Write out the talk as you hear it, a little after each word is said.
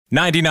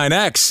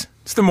99X.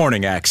 It's the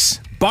Morning X.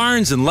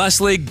 Barnes and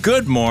Leslie,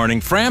 good morning.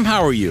 Fram,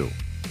 how are you?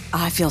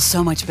 I feel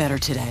so much better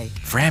today.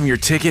 Fram, your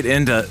ticket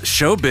into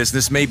show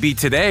business may be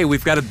today.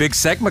 We've got a big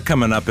segment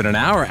coming up in an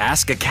hour.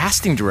 Ask a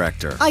casting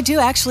director. I do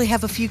actually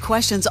have a few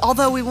questions,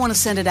 although we want to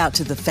send it out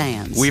to the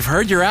fans. We've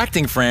heard your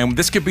acting, Fram.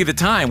 This could be the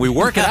time. We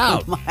work it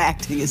out. My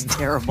acting is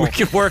terrible. We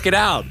can work it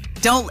out.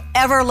 Don't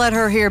ever let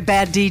her hear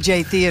bad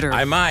DJ theater.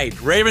 I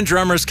might. Raven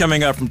Drummer's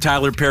coming up from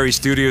Tyler Perry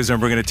Studios,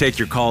 and we're going to take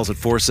your calls at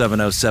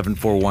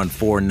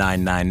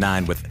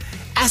 470-741-4999 with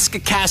Ask a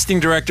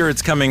Casting Director.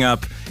 It's coming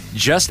up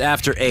just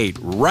after 8.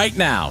 Right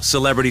now,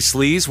 Celebrity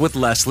Sleaze with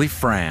Leslie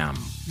Fram.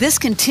 This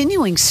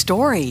continuing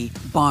story,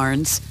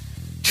 Barnes,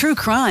 true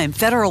crime,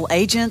 federal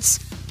agents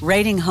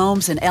raiding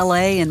homes in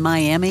L.A. and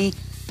Miami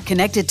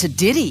connected to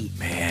Diddy,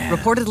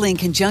 reportedly in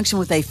conjunction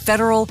with a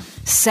federal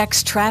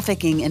sex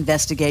trafficking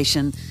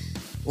investigation.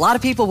 A lot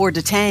of people were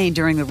detained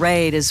during the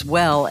raid as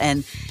well,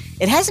 and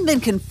it hasn't been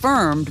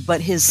confirmed,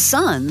 but his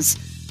sons,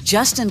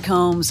 Justin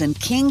Combs and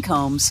King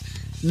Combs,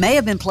 may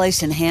have been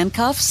placed in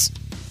handcuffs.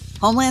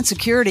 Homeland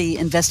Security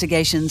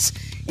investigations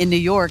in New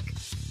York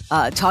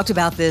talked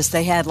about this.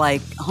 They had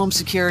like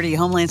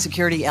Homeland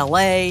Security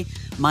LA,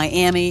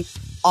 Miami,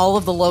 all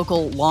of the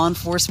local law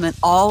enforcement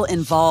all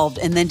involved.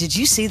 And then did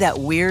you see that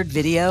weird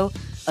video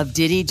of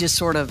Diddy just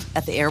sort of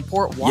at the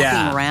airport walking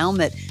around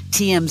that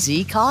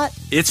TMZ caught?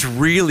 It's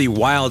really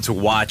wild to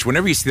watch.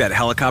 Whenever you see that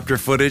helicopter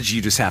footage,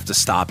 you just have to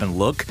stop and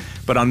look.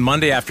 But on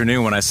Monday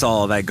afternoon when I saw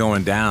all that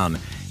going down,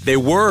 they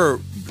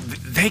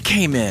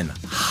came in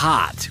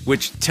hot,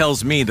 which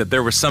tells me that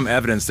there was some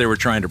evidence they were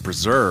trying to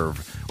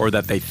preserve or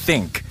that they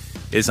think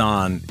is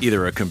on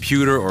either a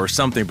computer or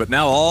something. But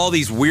now all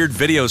these weird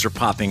videos are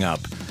popping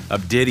up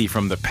of Diddy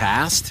from the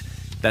past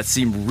that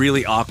seem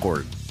really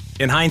awkward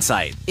in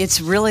hindsight. It's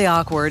really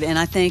awkward. And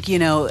I think,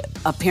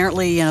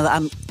 apparently,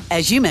 I'm,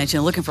 as you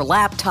mentioned, looking for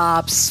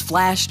laptops,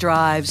 flash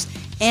drives,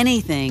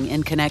 anything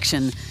in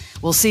connection.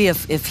 We'll see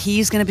if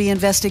he's going to be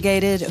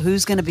investigated,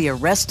 who's going to be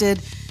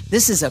arrested.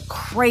 This is a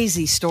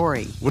crazy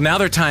story. Well, now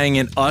they're tying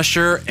in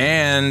Usher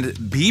and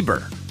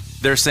Bieber.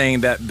 They're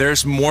saying that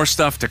there's more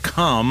stuff to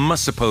come,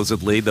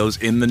 supposedly, those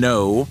in the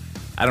know.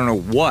 I don't know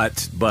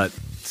what, but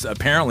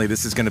apparently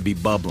this is going to be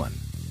bubbling.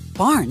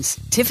 Barnes,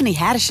 Tiffany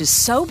Haddish is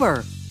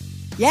sober.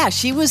 Yeah,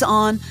 she was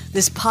on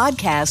this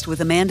podcast with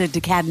Amanda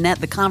DeCadenet,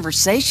 The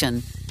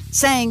Conversation,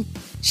 saying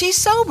she's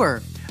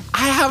sober.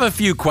 I have a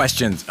few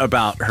questions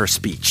about her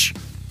speech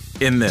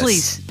in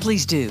this.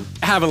 Please do.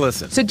 Have a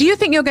listen. So do you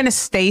think you're going to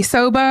stay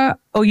sober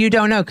or you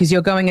don't know because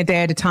you're going a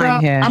day at a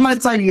time here? I'm going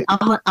to tell you,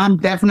 I'm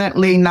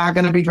definitely not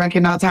going to be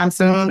drinking no time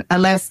soon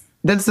unless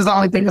this is the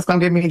only thing that's going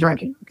to get me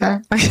drinking. Okay.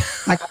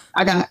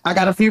 I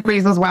got a few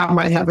reasons why I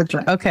might have a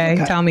drink.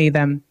 Okay. Tell me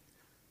them.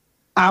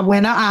 I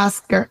win an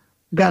Oscar.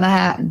 Gonna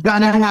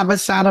have a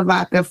shot of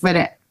vodka for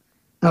that.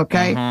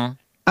 Okay.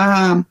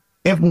 Mm-hmm.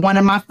 If one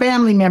of my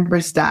family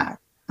members die,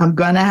 I'm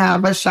gonna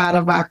have a shot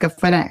of vodka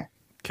for that.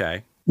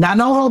 Okay. Not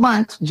no whole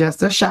bunch,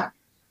 just a shot.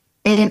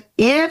 And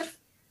if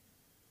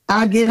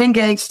I get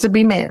engaged to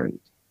be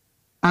married,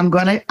 I'm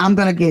gonna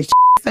get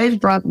face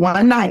drunk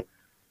one night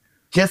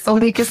just so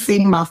he can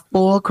see my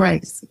full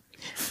crazy.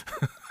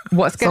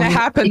 What's gonna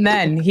happen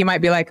then? He might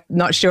be like,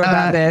 not sure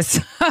about this.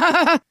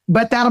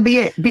 But that'll be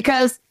it.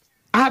 Because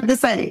I have to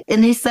say, in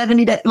these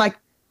 70 days, like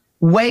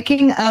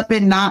waking up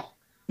and not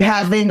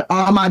having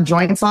all my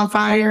joints on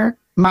fire,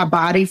 my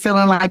body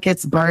feeling like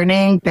it's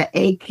burning, the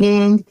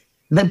aching,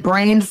 the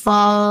brain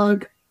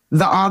fog,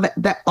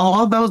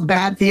 all those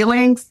bad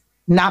feelings,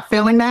 not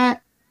feeling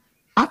that,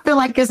 I feel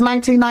like it's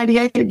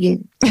 1998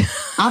 again.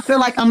 I feel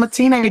like I'm a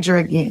teenager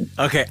again.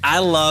 Okay, I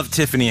love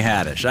Tiffany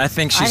Haddish. I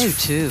think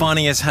she's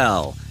funny as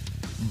hell.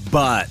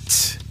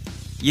 But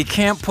you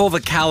can't pull the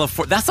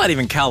California. That's not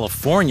even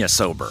California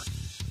sober.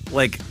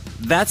 Like,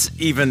 that's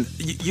even,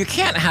 you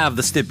can't have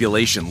the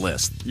stipulation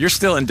list. You're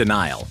still in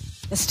denial.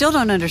 I still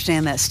don't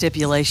understand that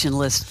stipulation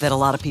list that a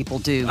lot of people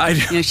do.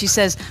 She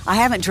says, I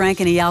haven't drank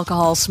any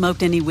alcohol,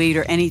 smoked any weed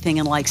or anything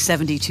in like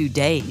 72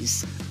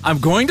 days. I'm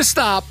going to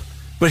stop,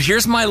 but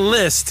here's my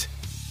list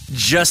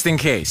just in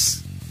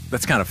case.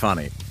 That's kind of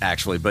funny,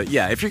 actually. But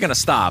yeah, if you're going to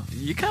stop,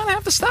 you kind of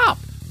have to stop.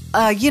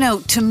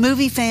 To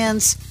movie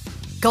fans,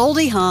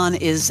 Goldie Hawn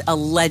is a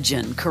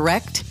legend,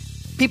 correct?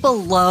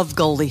 People love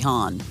Goldie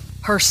Hawn.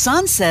 Her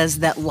son says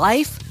that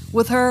life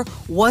with her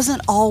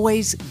wasn't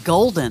always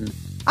golden.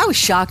 I was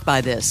shocked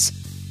by this.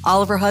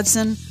 Oliver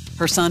Hudson,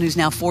 her son who's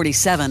now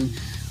 47,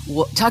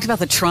 talked about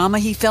the trauma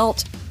he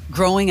felt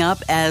growing up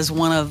as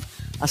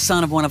a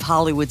son of one of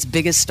Hollywood's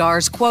biggest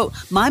stars. Quote,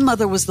 my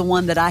mother was the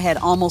one that I had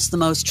almost the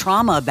most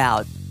trauma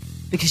about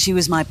because she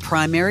was my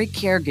primary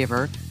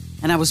caregiver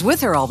and I was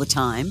with her all the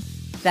time.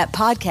 That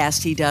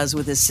podcast he does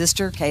with his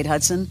sister, Kate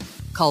Hudson,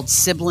 called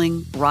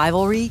Sibling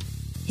Rivalry,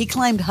 he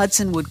claimed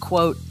Hudson would,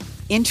 quote,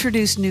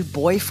 introduce new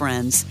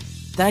boyfriends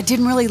that I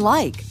didn't really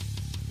like.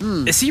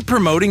 Is he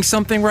promoting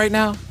something right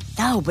now?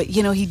 No, but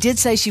he did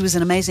say she was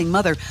an amazing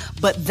mother.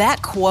 But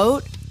that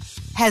quote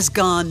has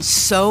gone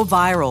so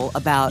viral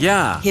about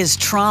his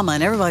trauma,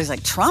 and everybody's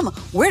like, trauma?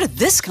 Where did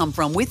this come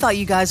from? We thought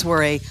you guys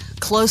were a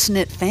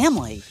close-knit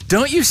family.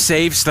 Don't you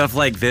save stuff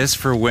like this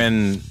for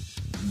when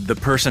the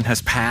person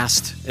has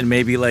passed and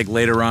maybe like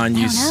later on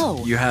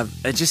you have,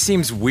 it just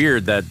seems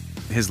weird that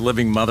his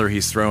living mother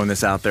he's throwing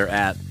this out there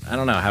at. I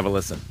don't know. Have a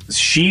listen.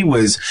 She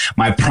was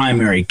my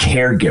primary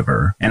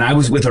caregiver, and I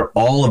was with her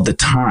all of the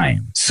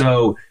time.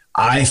 So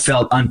I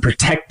felt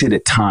unprotected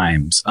at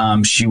times.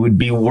 She would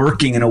be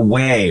working in a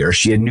way, or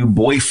she had new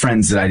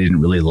boyfriends that I didn't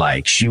really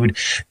like. She'd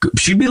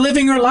be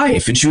living her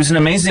life, and she was an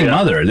amazing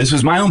mother. This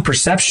was my own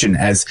perception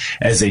as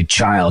a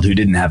child who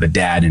didn't have a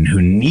dad and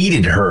who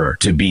needed her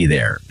to be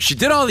there. She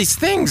did all these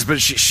things, but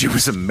she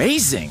was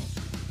amazing.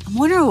 I'm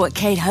wondering what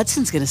Kate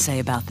Hudson's going to say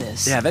about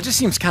this. Yeah, that just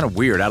seems kind of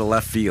weird, out of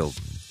left field.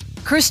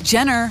 Kris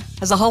Jenner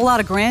has a whole lot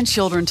of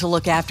grandchildren to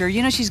look after.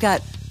 You know, she's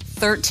got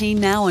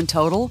 13 now in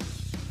total.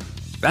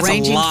 That's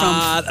a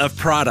lot of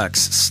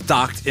products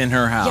stocked in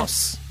her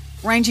house.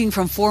 Yes, ranging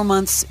from 4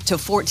 months to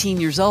 14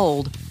 years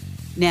old.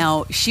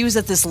 Now, she was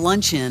at this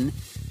luncheon.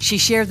 She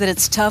shared that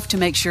it's tough to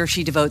make sure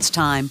she devotes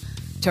time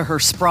to her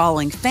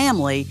sprawling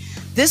family.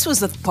 This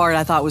was the part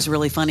I thought was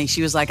really funny.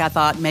 She was like, I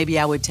thought maybe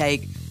I would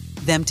take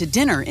them to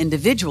dinner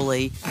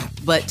individually,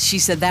 but she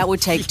said that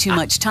would take too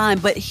much time.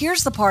 But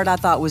here's the part I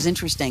thought was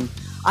interesting.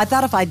 I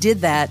thought if I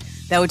did that,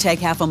 that would take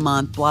half a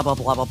month, blah, blah,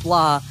 blah, blah,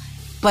 blah.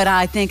 But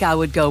I think I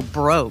would go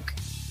broke.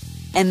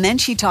 And then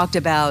she talked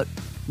about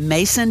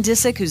Mason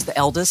Disick, who's the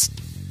eldest.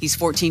 He's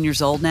 14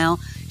 years old now.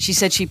 She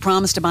said she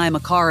promised to buy him a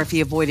car if he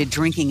avoided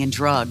drinking and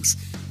drugs.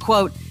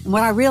 Quote, and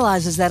what I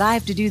realize is that I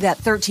have to do that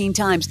 13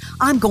 times.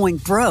 I'm going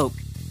broke.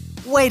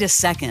 Wait a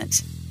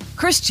second.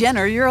 Kris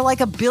Jenner, you're like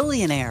a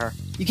billionaire.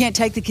 You can't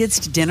take the kids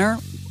to dinner?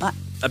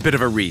 A bit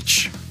of a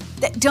reach.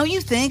 Don't you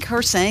think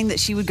her saying that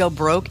she would go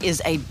broke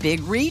is a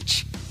big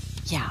reach?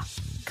 Yeah,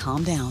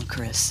 calm down,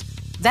 Kris.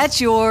 That's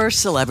your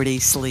celebrity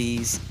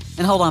sleaze.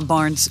 And hold on,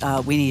 Barnes,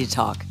 we need to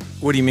talk.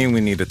 What do you mean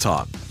we need to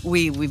talk?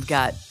 We've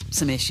got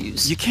some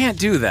issues. You can't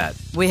do that.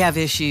 We have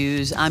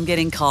issues. I'm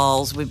getting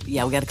calls. We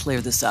got to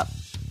clear this up.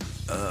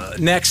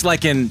 Next,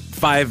 like in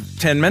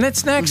 5-10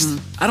 minutes next?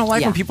 I don't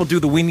like when people do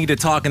the we need to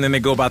talk and then they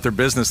go about their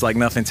business like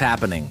nothing's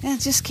happening. Yeah,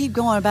 just keep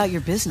going about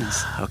your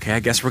business. Okay, I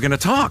guess we're going to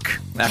talk.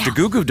 After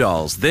Goo Goo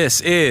Dolls,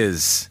 this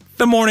is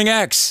The Morning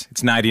X.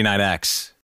 It's 99X.